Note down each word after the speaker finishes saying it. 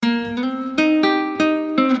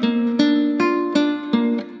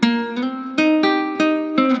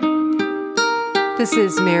This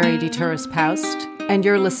is Mary DeTurris Paust, and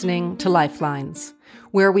you're listening to Lifelines,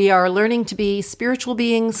 where we are learning to be spiritual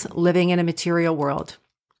beings living in a material world.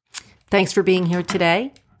 Thanks for being here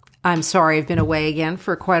today. I'm sorry I've been away again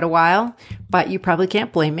for quite a while, but you probably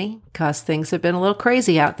can't blame me because things have been a little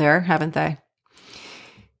crazy out there, haven't they?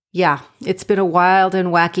 Yeah, it's been a wild and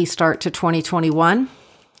wacky start to 2021.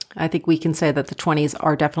 I think we can say that the 20s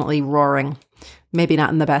are definitely roaring, maybe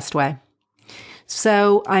not in the best way.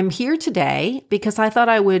 So I'm here today because I thought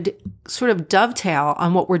I would sort of dovetail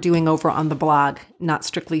on what we're doing over on the blog, Not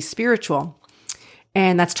Strictly Spiritual.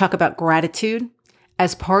 And that's talk about gratitude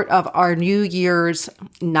as part of our New Year's,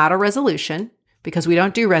 not a resolution, because we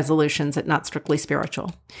don't do resolutions at Not Strictly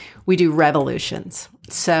Spiritual. We do revolutions.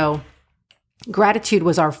 So gratitude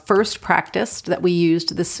was our first practice that we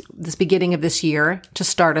used this beginning of this year to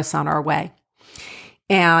start us on our way.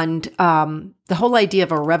 And the whole idea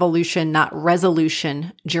of a revolution, not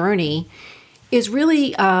resolution journey is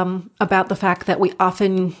really about the fact that we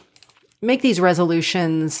often make these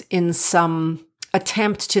resolutions in some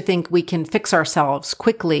attempt to think we can fix ourselves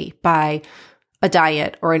quickly by a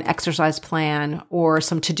diet or an exercise plan or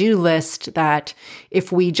some to-do list that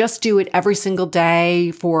if we just do it every single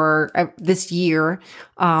day for this year,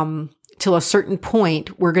 till a certain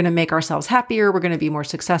point, we're going to make ourselves happier, we're going to be more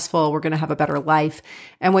successful, we're going to have a better life.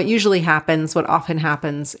 And what often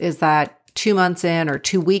happens is that 2 months in or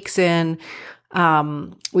 2 weeks in,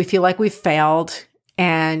 we feel like we've failed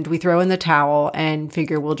and we throw in the towel and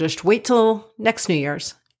figure we'll just wait till next New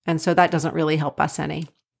Year's. And so that doesn't really help us any.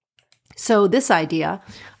 So this idea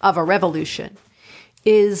of a revolution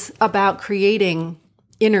is about creating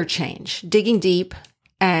inner change, digging deep,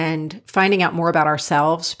 and finding out more about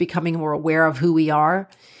ourselves, becoming more aware of who we are,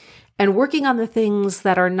 and working on the things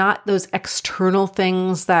that are not those external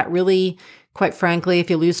things that really, quite frankly,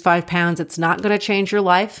 if you lose 5 pounds, it's not going to change your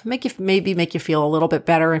life. Maybe make you feel a little bit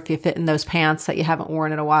better if you fit in those pants that you haven't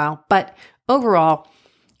worn in a while. But overall,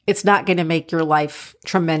 it's not going to make your life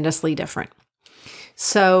tremendously different.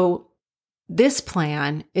 So this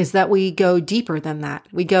plan is that we go deeper than that.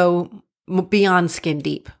 We go beyond skin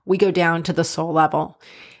deep. We go down to the soul level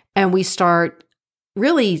and we start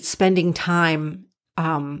really spending time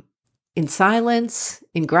in silence,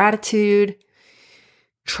 in gratitude,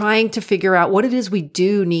 trying to figure out what it is we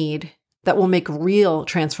do need that will make real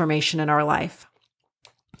transformation in our life.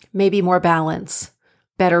 Maybe more balance,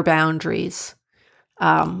 better boundaries,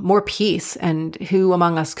 more peace. And who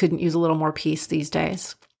among us couldn't use a little more peace these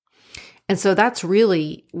days? And so that's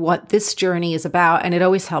really what this journey is about. And it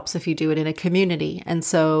always helps if you do it in a community. And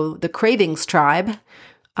so the Cravings Tribe,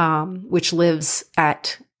 which lives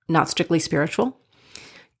at Not Strictly Spiritual,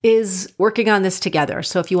 is working on this together.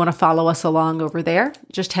 So if you want to follow us along over there,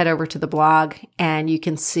 just head over to the blog and you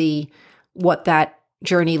can see what that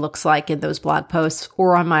journey looks like in those blog posts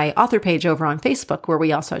or on my author page over on Facebook, where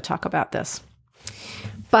we also talk about this.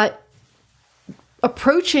 But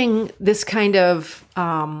approaching this kind of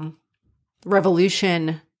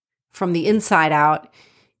revolution from the inside out,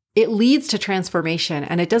 it leads to transformation.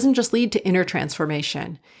 And it doesn't just lead to inner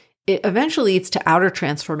transformation. It eventually leads to outer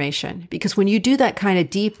transformation. Because when you do that kind of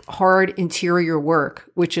deep, hard interior work,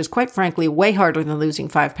 which is quite frankly way harder than losing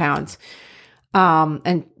 5 pounds,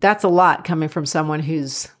 and that's a lot coming from someone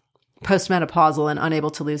who's postmenopausal and unable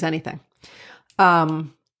to lose anything.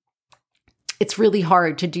 It's really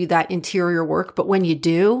hard to do that interior work. But when you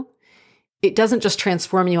do, it doesn't just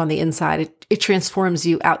transform you on the inside, it transforms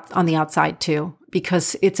you out on the outside too,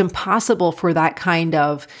 because it's impossible for that kind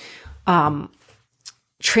of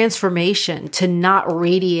transformation to not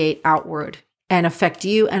radiate outward and affect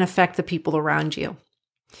you and affect the people around you.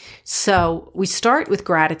 So we start with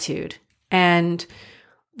gratitude. And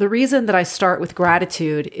the reason that I start with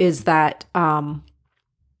gratitude is that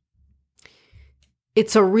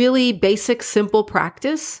it's a really basic, simple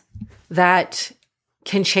practice that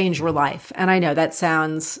can change your life. And I know that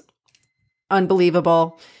sounds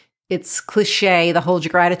unbelievable. It's cliche, the whole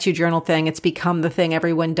gratitude journal thing. It's become the thing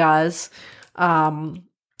everyone does.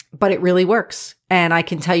 But it really works. And I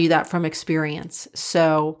can tell you that from experience.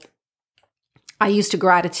 So I used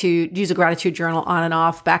to use a gratitude journal on and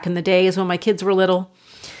off back in the days when my kids were little.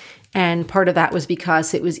 And part of that was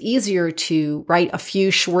because it was easier to write a few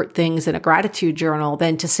short things in a gratitude journal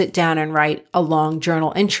than to sit down and write a long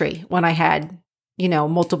journal entry when I had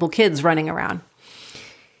multiple kids running around.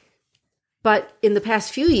 But in the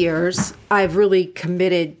past few years, I've really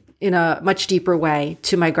committed in a much deeper way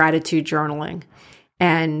to my gratitude journaling.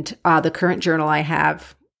 And the current journal I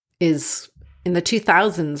have is in the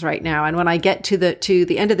 2000s right now. And when I get to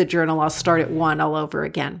the end of the journal, I'll start at 1 all over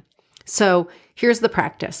again. So here's the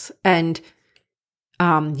practice. And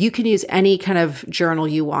You can use any kind of journal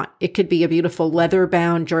you want. It could be a beautiful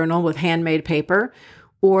leather-bound journal with handmade paper,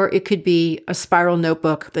 or it could be a spiral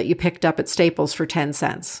notebook that you picked up at Staples for 10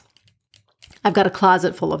 cents. I've got a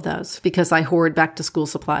closet full of those because I hoard back to school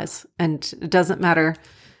supplies. And it doesn't matter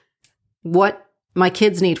what my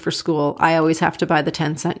kids need for school. I always have to buy the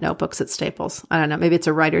 10-cent notebooks at Staples. I don't know. Maybe it's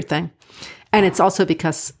a writer thing. And it's also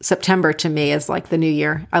because September to me is like the new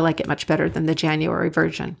year. I like it much better than the January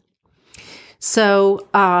version. So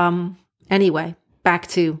anyway, back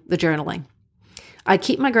to the journaling. I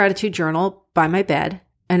keep my gratitude journal by my bed,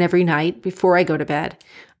 and every night before I go to bed,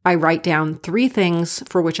 I write down 3 things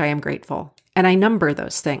for which I am grateful. And I number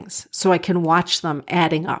those things so I can watch them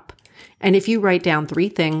adding up. And if you write down 3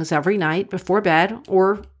 things every night before bed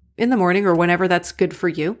or in the morning or whenever that's good for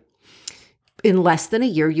you, in less than a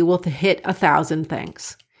year, you will hit 1,000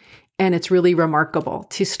 things. And it's really remarkable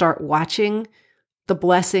to start watching the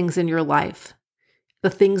blessings in your life, the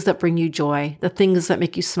things that bring you joy, the things that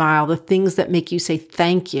make you smile, the things that make you say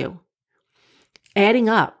thank you, adding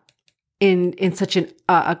up in such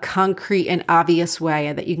a concrete and obvious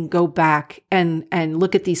way that you can go back and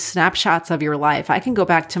look at these snapshots of your life. I can go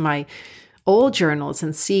back to my old journals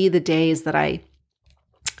and see the days that I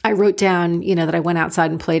wrote down, that I went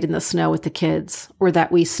outside and played in the snow with the kids, or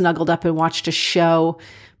that we snuggled up and watched a show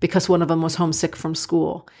because one of them was homesick from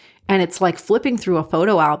school. And it's like flipping through a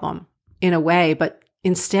photo album in a way, but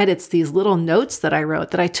instead it's these little notes that I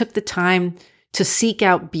wrote that I took the time to seek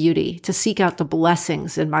out beauty, to seek out the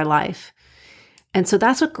blessings in my life. And so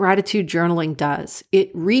that's what gratitude journaling does.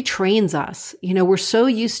 It retrains us. We're so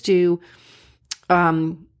used to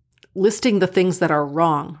listing the things that are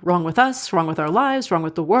wrong with us, wrong with our lives, wrong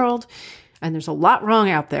with the world. And there's a lot wrong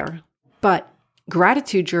out there. But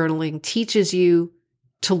gratitude journaling teaches you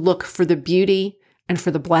to look for the beauty and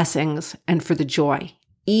for the blessings and for the joy,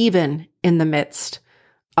 even in the midst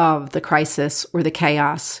of the crisis or the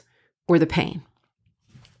chaos or the pain.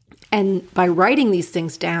 And by writing these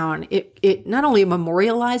things down, it not only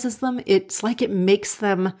memorializes them, it's like it makes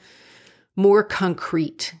them more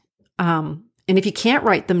concrete. And if you can't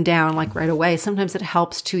write them down like right away, sometimes it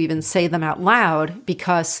helps to even say them out loud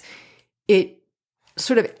because it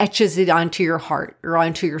sort of etches it onto your heart or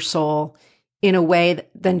onto your soul in a way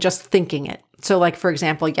than just thinking it. So like, for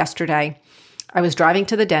example, yesterday, I was driving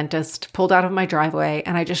to the dentist, pulled out of my driveway,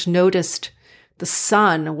 and I just noticed the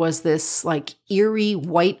sun was this like eerie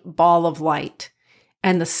white ball of light,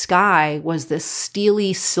 and the sky was this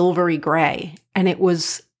steely silvery gray. And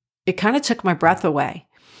it kind of took my breath away.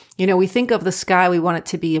 We think of the sky, we want it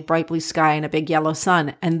to be a bright blue sky and a big yellow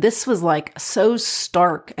sun. And this was like so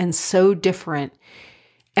stark and so different.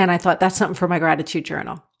 And I thought that's something for my gratitude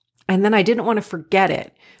journal. And then I didn't want to forget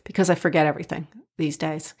it because I forget everything these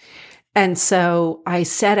days. And so I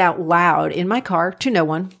said out loud in my car to no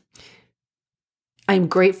one, I'm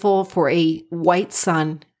grateful for a white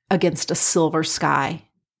sun against a silver sky.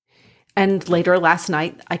 And later last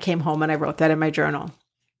night, I came home and I wrote that in my journal.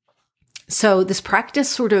 So this practice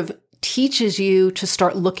sort of teaches you to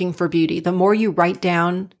start looking for beauty. The more you write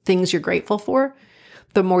down things you're grateful for,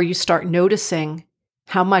 the more you start noticing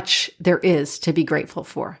how much there is to be grateful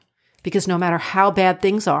for. Because no matter how bad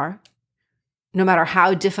things are, no matter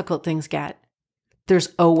how difficult things get, there's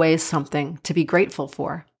always something to be grateful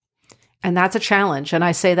for. And that's a challenge. And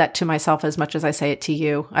I say that to myself as much as I say it to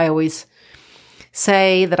you. I always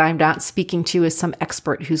say that I'm not speaking to you as some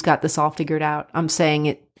expert who's got this all figured out. I'm saying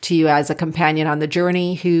it to you as a companion on the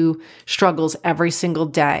journey who struggles every single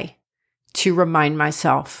day to remind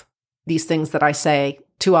myself these things that I say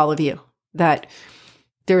to all of you, that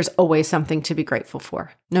there's always something to be grateful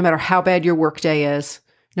for. No matter how bad your workday is,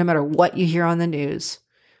 no matter what you hear on the news,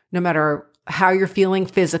 no matter how you're feeling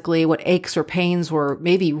physically, what aches or pains or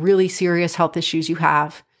maybe really serious health issues you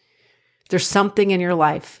have, there's something in your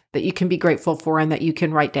life that you can be grateful for and that you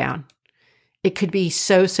can write down. It could be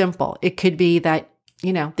so simple. It could be that,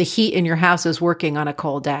 the heat in your house is working on a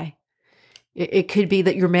cold day. It could be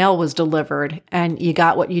that your mail was delivered and you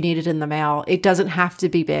got what you needed in the mail. It doesn't have to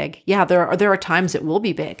be big. Yeah, there are times it will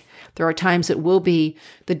be big. There are times it will be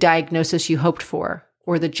the diagnosis you hoped for,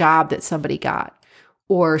 or the job that somebody got,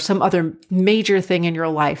 or some other major thing in your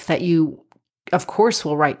life that you, of course,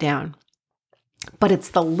 will write down. But it's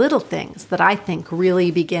the little things that I think really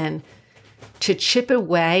begin to chip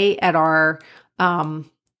away at our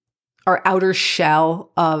outer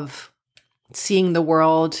shell of seeing the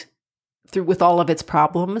world through with all of its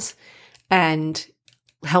problems and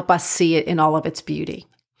help us see it in all of its beauty.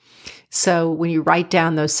 So when you write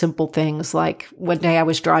down those simple things, like one day I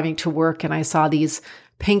was driving to work and I saw these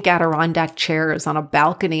pink Adirondack chairs on a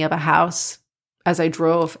balcony of a house as I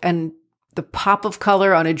drove. And the pop of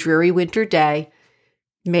color on a dreary winter day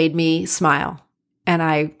made me smile. And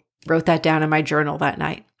I wrote that down in my journal that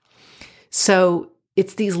night. So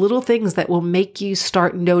it's these little things that will make you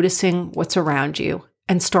start noticing what's around you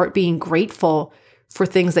and start being grateful for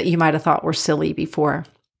things that you might have thought were silly before.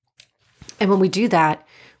 And when we do that,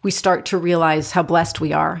 we start to realize how blessed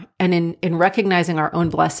we are. And in recognizing our own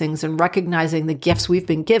blessings and recognizing the gifts we've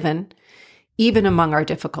been given, even among our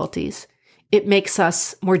difficulties, it makes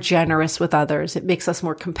us more generous with others. It makes us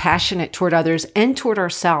more compassionate toward others and toward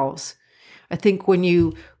ourselves. I think when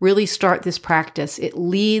you really start this practice,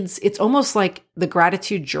 it's almost like the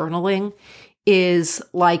gratitude journaling is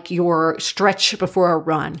like your stretch before a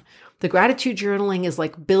run. The gratitude journaling is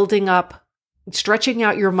like building up, stretching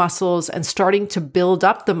out your muscles and starting to build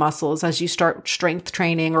up the muscles as you start strength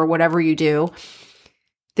training or whatever you do.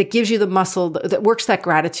 That gives you the muscle that works that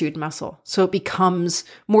gratitude muscle. So it becomes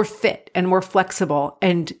more fit and more flexible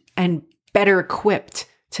and better equipped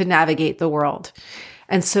to navigate the world.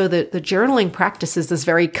 And so the journaling practice is this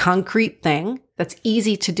very concrete thing that's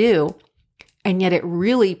easy to do. And yet it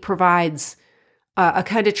really provides a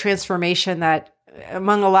kind of transformation that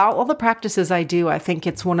among all the practices I do, I think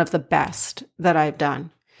it's one of the best that I've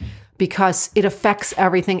done because it affects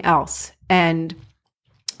everything else. And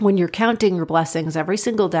when you're counting your blessings every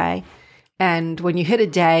single day, and when you hit a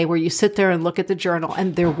day where you sit there and look at the journal,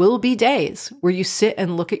 and there will be days where you sit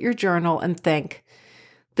and look at your journal and think,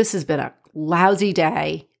 this has been a lousy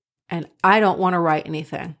day, and I don't want to write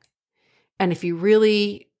anything. And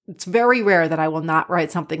it's very rare that I will not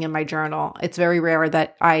write something in my journal. It's very rare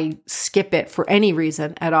that I skip it for any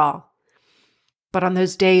reason at all. But on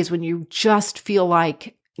those days when you just feel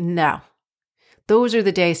like, no, those are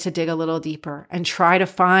the days to dig a little deeper and try to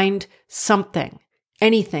find something,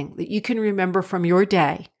 anything that you can remember from your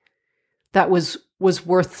day that was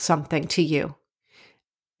worth something to you.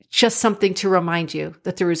 Just something to remind you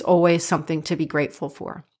that there is always something to be grateful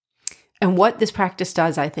for. And what this practice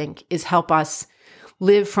does, I think, is help us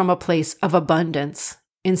live from a place of abundance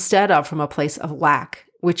instead of from a place of lack,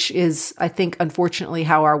 which is, I think, unfortunately,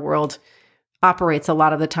 how our world operates a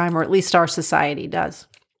lot of the time, or at least our society does.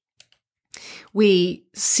 We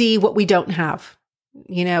see what we don't have.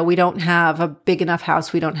 You know, we don't have a big enough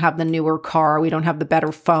house. We don't have the newer car. We don't have the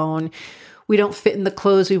better phone. We don't fit in the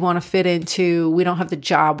clothes we want to fit into. We don't have the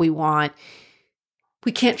job we want.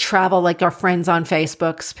 We can't travel like our friends on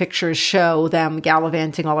Facebook's pictures show them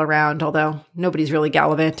gallivanting all around, although nobody's really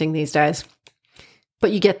gallivanting these days.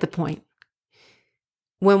 But you get the point.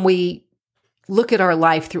 When we look at our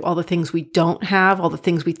life through all the things we don't have, all the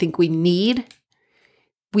things we think we need,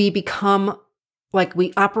 we become like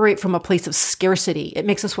we operate from a place of scarcity. It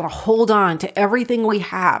makes us want to hold on to everything we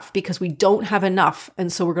have because we don't have enough.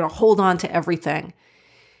 And so we're going to hold on to everything.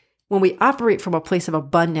 When we operate from a place of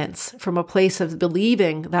abundance, from a place of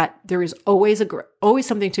believing that there is always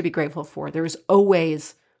something to be grateful for, there is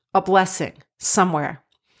always a blessing somewhere,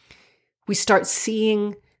 we start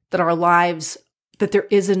seeing that our lives, that there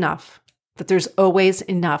is enough, that there's always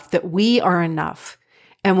enough, that we are enough.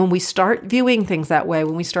 And when we start viewing things that way,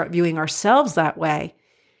 when we start viewing ourselves that way,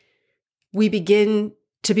 we begin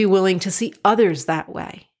to be willing to see others that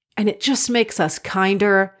way. And it just makes us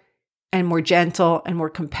kinder and more gentle and more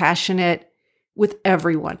compassionate with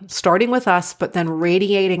everyone, starting with us, but then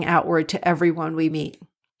radiating outward to everyone we meet.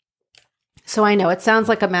 So I know it sounds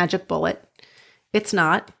like a magic bullet. It's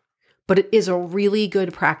not, but it is a really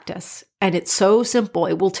good practice. And it's so simple.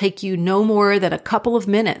 It will take you no more than a couple of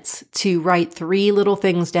minutes to write 3 little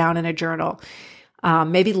things down in a journal.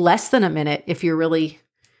 Maybe less than a minute if you're really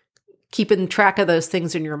keeping track of those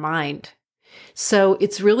things in your mind. So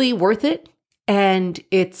it's really worth it. And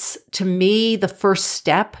it's, to me, the first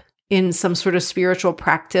step in some sort of spiritual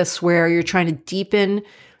practice where you're trying to deepen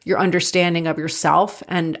your understanding of yourself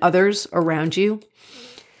and others around you.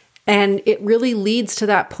 And it really leads to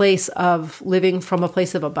that place of living from a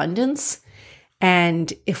place of abundance.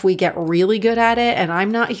 And if we get really good at it, and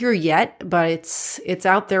I'm not here yet, but it's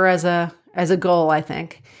out there as a goal, I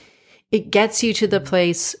think, it gets you to the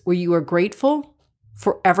place where you are grateful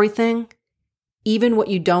for everything, even what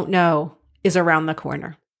you don't know is around the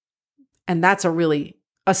corner. And that's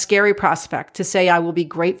a scary prospect to say, I will be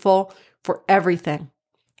grateful for everything,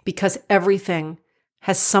 because everything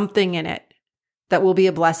has something in it that will be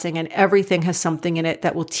a blessing, and everything has something in it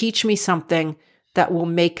that will teach me something that will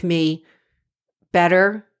make me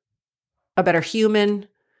better, a better human,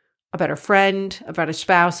 a better friend, a better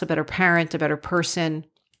spouse, a better parent, a better person.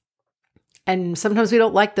 And sometimes we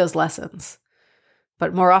don't like those lessons.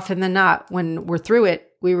 But more often than not, when we're through it,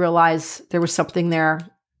 we realize there was something there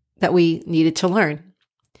that we needed to learn.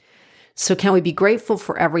 So can we be grateful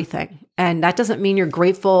for everything? And that doesn't mean you're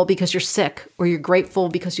grateful because you're sick or you're grateful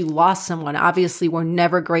because you lost someone. Obviously, we're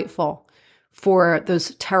never grateful for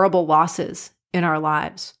those terrible losses in our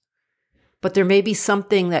lives. But there may be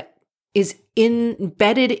something that is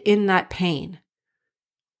embedded in that pain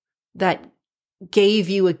that gave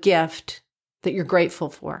you a gift that you're grateful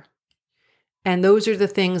for. And those are the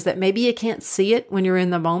things that maybe you can't see it when you're in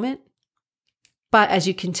the moment. But as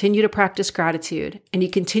you continue to practice gratitude and you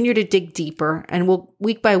continue to dig deeper, and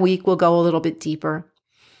week by week, we'll go a little bit deeper,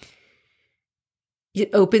 it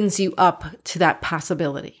opens you up to that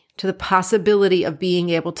possibility, to the possibility of being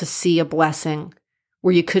able to see a blessing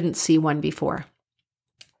where you couldn't see one before.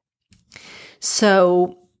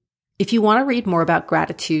 So if you want to read more about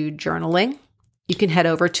gratitude journaling, you can head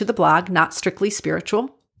over to the blog, Not Strictly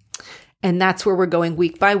Spiritual. And that's where we're going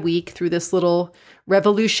week by week through this little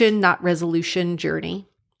revolution, not resolution journey.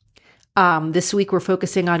 This week, we're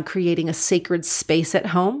focusing on creating a sacred space at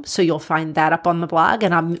home. So you'll find that up on the blog.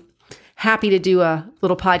 And I'm happy to do a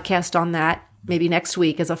little podcast on that maybe next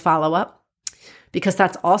week as a follow-up, because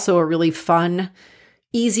that's also a really fun,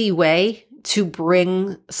 easy way to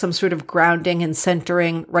bring some sort of grounding and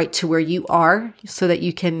centering right to where you are so that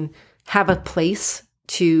you can have a place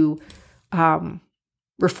to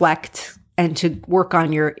reflect and to work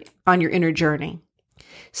on your inner journey.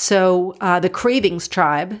 So the Cravings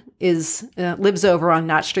Tribe lives over on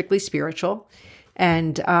Not Strictly Spiritual,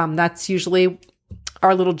 and that's usually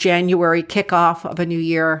our little January kickoff of a new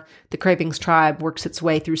year. The Cravings Tribe works its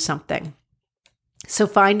way through something. So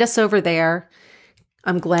find us over there.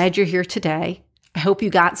 I'm glad you're here today. I hope you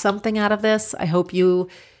got something out of this. I hope you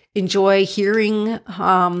enjoy hearing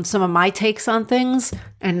some of my takes on things.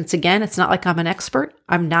 And it's not like I'm an expert.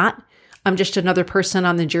 I'm not. I'm just another person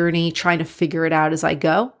on the journey trying to figure it out as I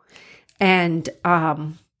go. And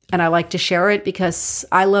I like to share it because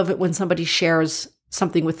I love it when somebody shares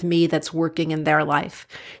something with me that's working in their life.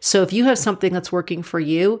 So if you have something that's working for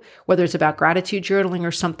you, whether it's about gratitude journaling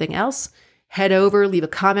or something else, head over, leave a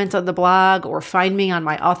comment on the blog, or find me on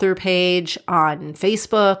my author page on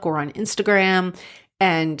Facebook or on Instagram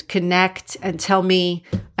and connect and tell me,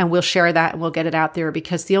 and we'll share that and we'll get it out there,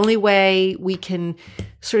 because the only way we can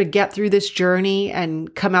sort of get through this journey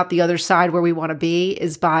and come out the other side where we want to be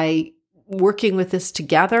is by working with this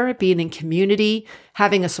together, being in community,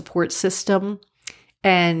 having a support system.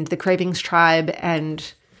 And the Cravings Tribe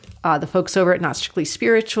and the folks over at Not Strictly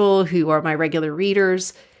Spiritual, who are my regular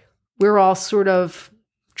readers, we're all sort of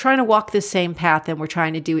trying to walk the same path, and we're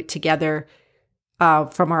trying to do it together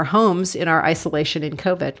from our homes in our isolation in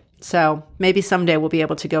COVID. So maybe someday we'll be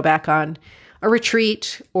able to go back on a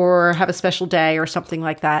retreat or have a special day or something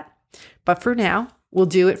like that. But for now, we'll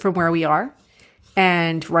do it from where we are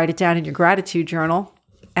and write it down in your gratitude journal,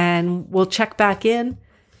 and we'll check back in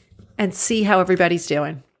and see how everybody's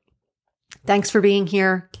doing. Thanks for being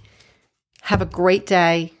here. Have a great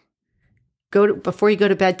day. Before you go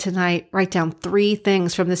to bed tonight, write down 3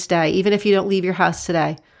 things from this day. Even if you don't leave your house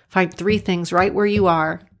today, find 3 things right where you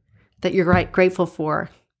are that you're grateful for,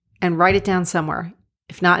 and write it down somewhere.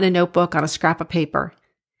 If not in a notebook, on a scrap of paper,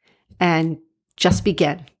 and just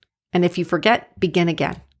begin. And if you forget, begin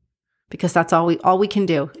again, because that's all we can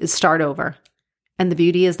do is start over. And the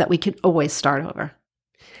beauty is that we can always start over.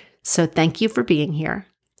 So thank you for being here.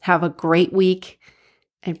 Have a great week,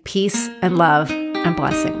 and peace and love and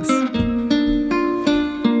blessings.